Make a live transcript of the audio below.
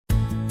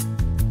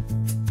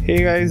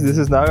Hey guys, this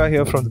is Naga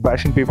here from the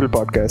Passion People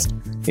podcast.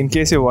 In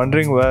case you're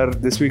wondering where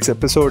this week's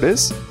episode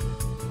is,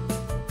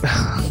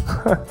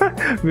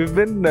 we've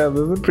been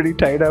pretty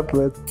tied up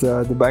with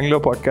the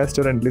Bangalore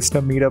podcaster and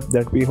listener meetup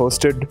that we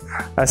hosted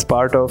as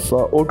part of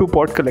O2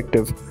 Pod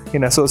Collective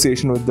in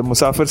association with the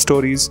Musafir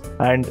Stories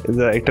and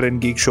the Writer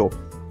and Geek Show.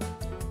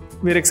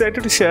 We're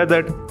excited to share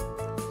that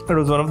it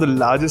was one of the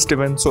largest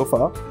events so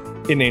far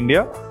in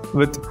India,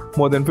 with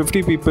more than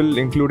 50 people,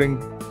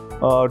 including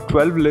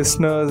 12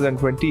 listeners and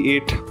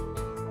 28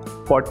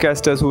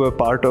 podcasters who were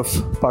part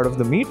of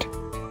the meet.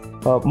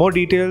 More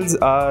details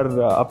are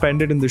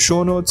appended in the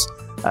show notes,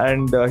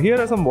 and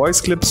here are some voice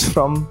clips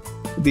from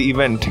the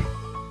event.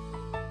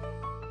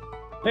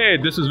 Hey,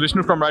 this is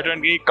Vishnu from Writer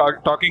and Geek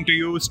talking to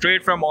you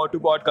straight from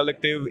O2 Pod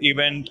Collective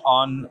event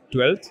on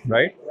 12th,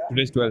 right?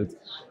 Today's 12th.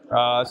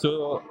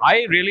 So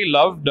I really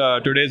loved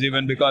today's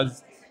event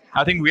because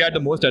I think we had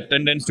the most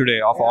attendance today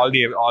of all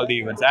the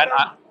events, and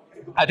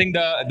I think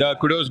the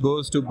kudos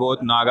goes to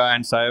both Naga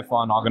and Saif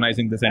on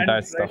organizing this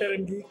entire stuff.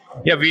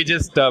 Yeah, we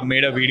just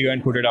made a video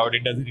and put it out.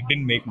 It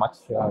didn't make much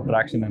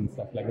traction and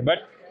stuff like that.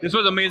 But this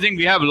was amazing.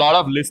 We have a lot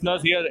of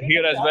listeners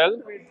here as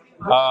well.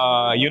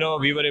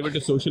 We were able to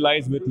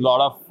socialize with a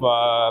lot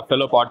of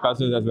fellow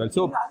podcasters as well.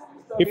 So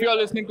if you are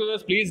listening to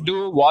this, please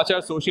do watch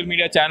our social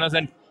media channels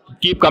and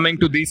keep coming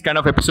to these kind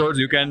of episodes.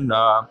 You can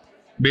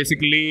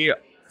basically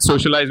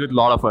socialize with a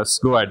lot of us.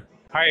 Go ahead.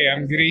 Hi,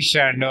 I'm Girish,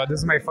 and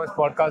this is my first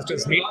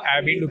podcasters meet.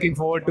 I've been looking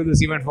forward to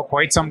this event for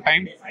quite some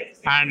time,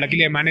 and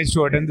luckily I managed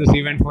to attend this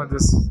event for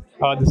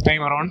this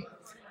time around.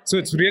 So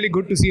it's really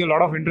good to see a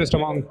lot of interest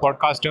among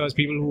podcasters,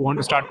 people who want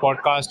to start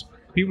podcast,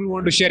 people who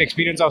want to share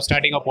experience of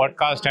starting a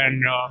podcast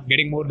and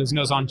getting more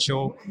listeners on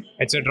show,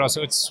 etc.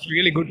 So it's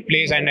really good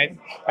place, and I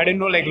didn't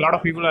know a lot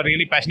of people are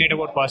really passionate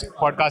about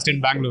podcast in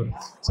Bangalore.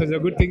 So it's a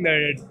good thing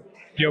that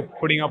you're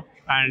putting up,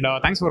 and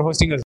thanks for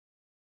hosting us.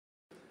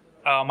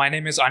 My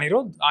name is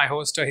Anirudh. I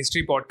host a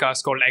history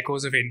podcast called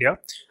Echoes of India.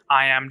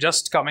 I am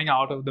just coming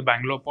out of the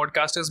Bangalore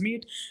Podcasters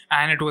Meet,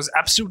 and it was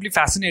absolutely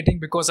fascinating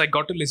because I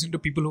got to listen to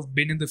people who've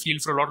been in the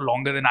field for a lot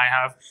longer than I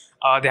have.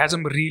 They had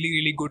some really,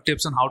 really good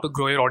tips on how to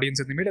grow your audience,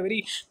 and they made a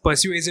very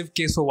persuasive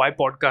case for why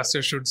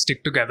podcasters should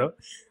stick together,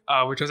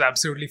 which was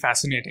absolutely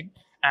fascinating.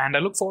 And I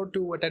look forward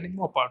to attending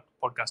more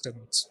podcaster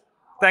meets.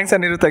 Thanks,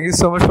 Anirudh. Thank you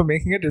so much for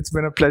making it. It's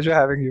been a pleasure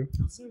having you.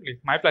 Absolutely.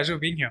 My pleasure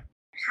being here.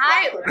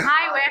 Hi,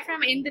 we're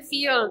from In the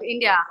Field,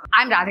 India.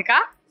 I'm Radhika.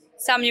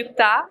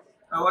 Samyukta.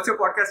 What's your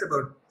podcast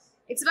about?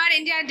 It's about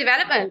India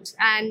development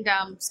and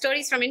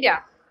stories from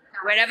India.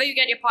 Wherever you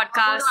get your podcast,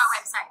 go to our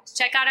website.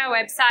 Check out our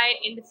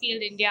website,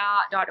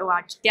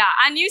 inthefieldindia.org. Yeah,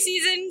 our new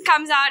season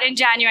comes out in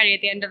January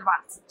at the end of the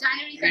month.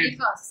 January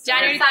 31st.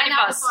 January Sign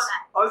up 31st. before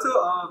that.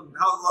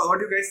 Also, what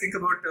do you guys think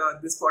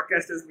about this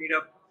podcasters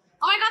meetup?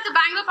 Oh my God, the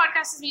Bangalore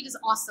Podcasters Meet is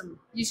awesome.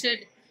 You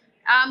should,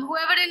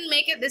 whoever didn't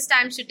make it this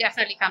time should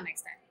definitely come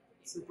next time.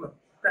 Super.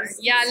 Thanks.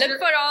 Yeah, look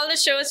for all the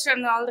shows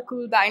from all the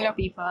cool Bangalore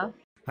people.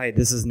 Hi,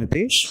 this is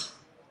Nitish.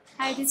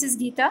 Hi, this is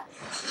Geeta.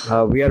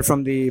 We are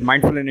from the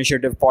Mindful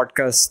Initiative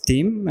podcast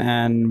team,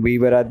 and we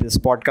were at this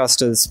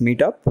podcasters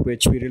meetup,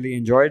 which we really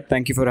enjoyed.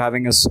 Thank you for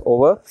having us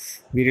over.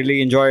 We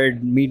really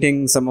enjoyed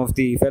meeting some of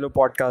the fellow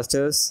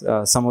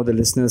podcasters, some of the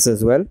listeners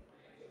as well.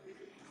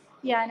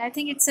 Yeah, and I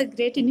think it's a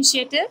great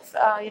initiative,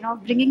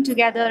 bringing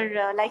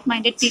together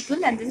like-minded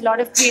people, and there's a lot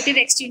of creative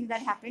exchange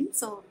that happened.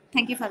 So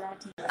thank you for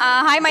that.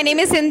 Hi, my name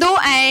is Sindhu,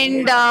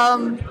 and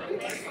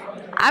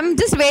I'm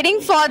just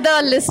waiting for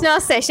the listener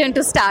session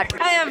to start.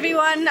 Hi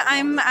everyone,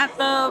 I'm at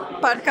the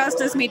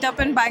Podcasters Meetup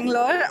in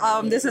Bangalore.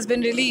 This has been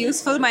really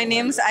useful. My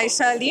name's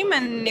Aisha Aleem,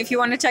 and if you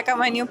want to check out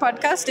my new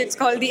podcast, it's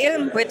called The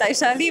Ilm with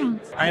Aisha Aleem.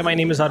 Hi, my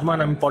name is Arman.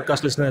 I'm a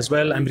podcast listener as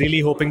well. I'm really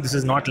hoping this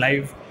is not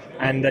live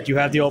and that you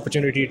have the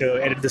opportunity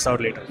to edit this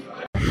out later.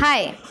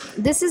 Hi,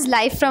 this is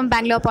live from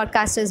Bangalore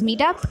Podcasters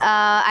Meetup.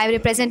 I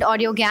represent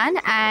Audio Gyan,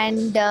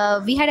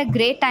 and we had a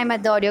great time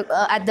at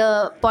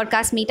the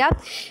podcast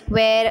meetup,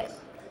 where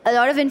a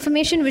lot of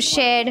information was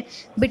shared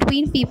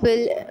between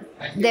people.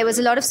 There was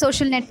a lot of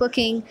social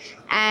networking,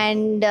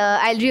 and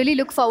I really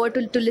look forward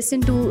to listen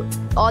to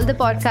all the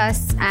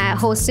podcasts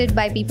hosted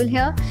by people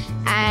here,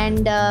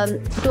 and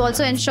to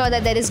also ensure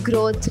that there is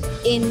growth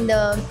in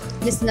the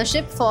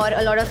listenership for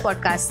a lot of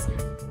podcasts.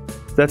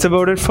 That's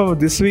about it for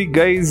this week,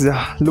 guys.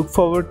 Look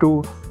forward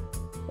to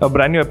a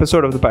brand new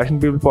episode of the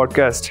Passion People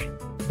podcast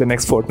the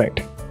next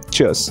fortnight.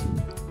 Cheers.